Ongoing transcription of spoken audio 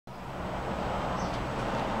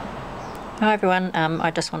Hi everyone, I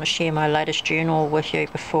just want to share my latest journal with you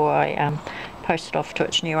before I post it off to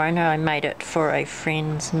its new owner. I made it for a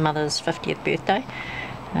friend's mother's 50th birthday.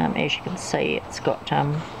 As you can see, it's got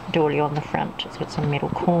doily on the front, it's got some metal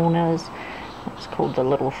corners, it's called The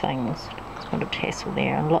Little Things. It's got a tassel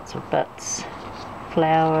there and lots of bits,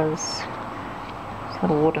 flowers, a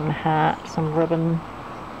little wooden heart, some ribbon,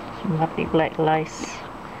 some lovely black lace.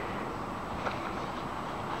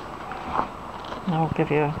 I'll give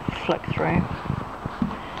you a flick through.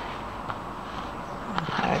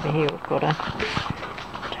 Over here we've got a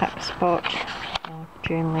tuck spot, a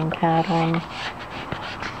journaling card on,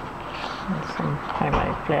 and some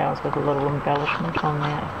homemade flowers with a little embellishment on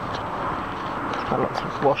there. It's got lots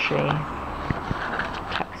of washi,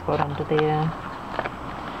 tuck spot under there.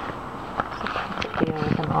 There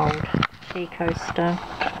with an old tea coaster,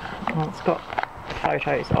 and it's got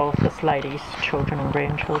photos of this lady's children and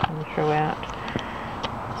grandchildren throughout.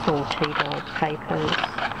 It's all tea-dyed papers,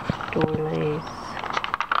 doilies.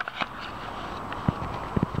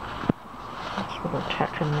 Just a little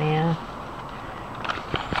tuck in there.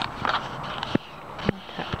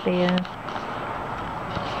 Tuck there.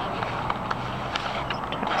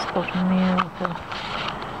 Tuck spot in there with a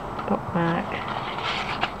bookmark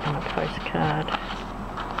and a postcard.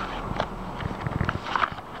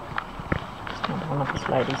 One of this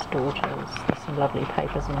lady's daughters. There's some lovely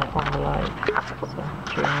papers in that envelope. It's a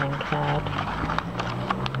journaling card.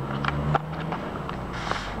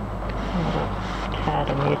 Another card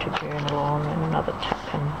in there to journal on, and another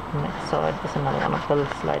tuck in on that side. There's another one of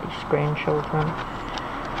this lady's grandchildren.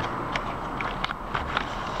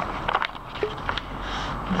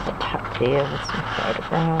 Another tuck there with some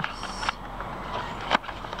photographs.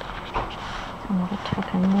 Another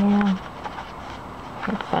tuck in there.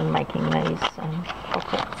 Had fun making these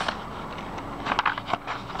pockets.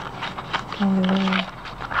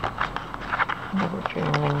 Another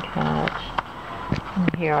journaling card.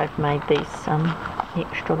 And here I've made these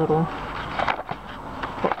extra little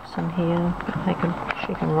books in here that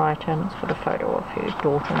she can write in. It's got a photo of her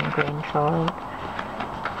daughter and grandchild.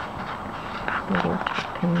 Little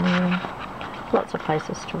tuck in there. Lots of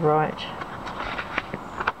places to write.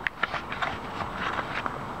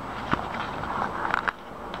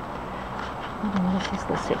 This is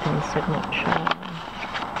the second signature,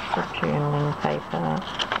 the journaling paper,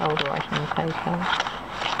 old writing paper.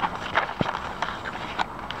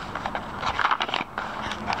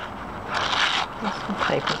 There's some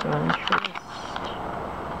papers of interest.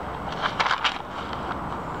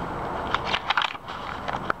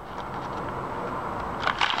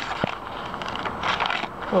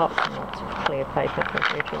 Lots and lots of clear paper for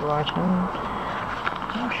her to write on.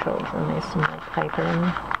 Children, there's some more paper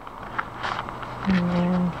in. And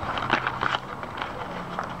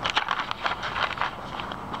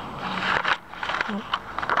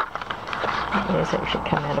there's actually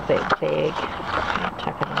come out of that bag. I'll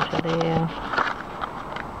tuck it into there.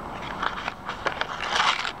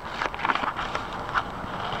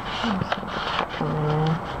 There's a tuck in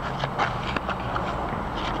there.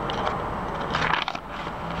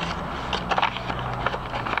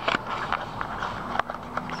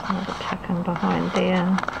 There's another tuck in behind there.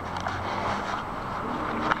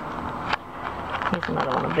 Here's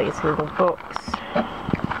another one of these little books.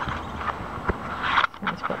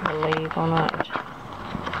 It's got the leaf on it.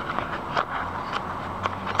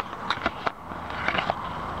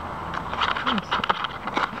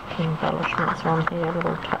 Some embellishments on here,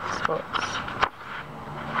 little tuck spots.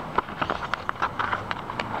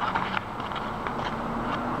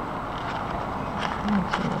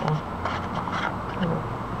 There's another little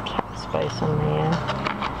tuck space in there.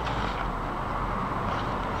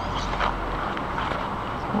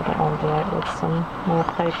 Another envelope with some more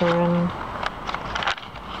paper in.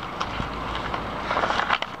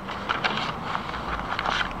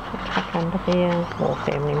 A tuck under there, more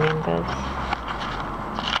family members.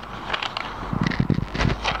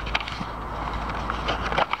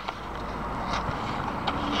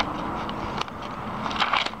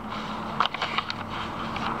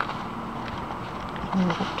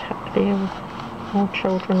 Another tuck there with more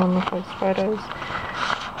children on those photos. A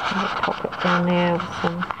pocket down there with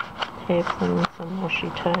some tabs and some washi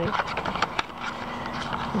tape.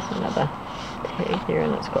 There's another tag there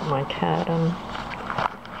and it's got my card in.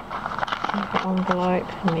 Another envelope,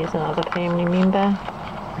 and there's another family member.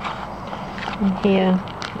 And here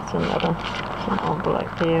there's some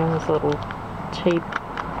envelope there, and there's a little tea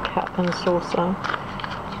cup and saucer.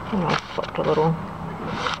 And I've popped a little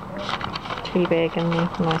tea bag in there,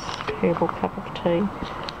 nice herbal cup of tea.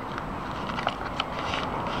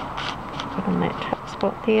 In that tuck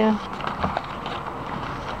spot there.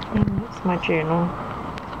 And that's my journal.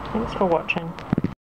 Thanks for watching.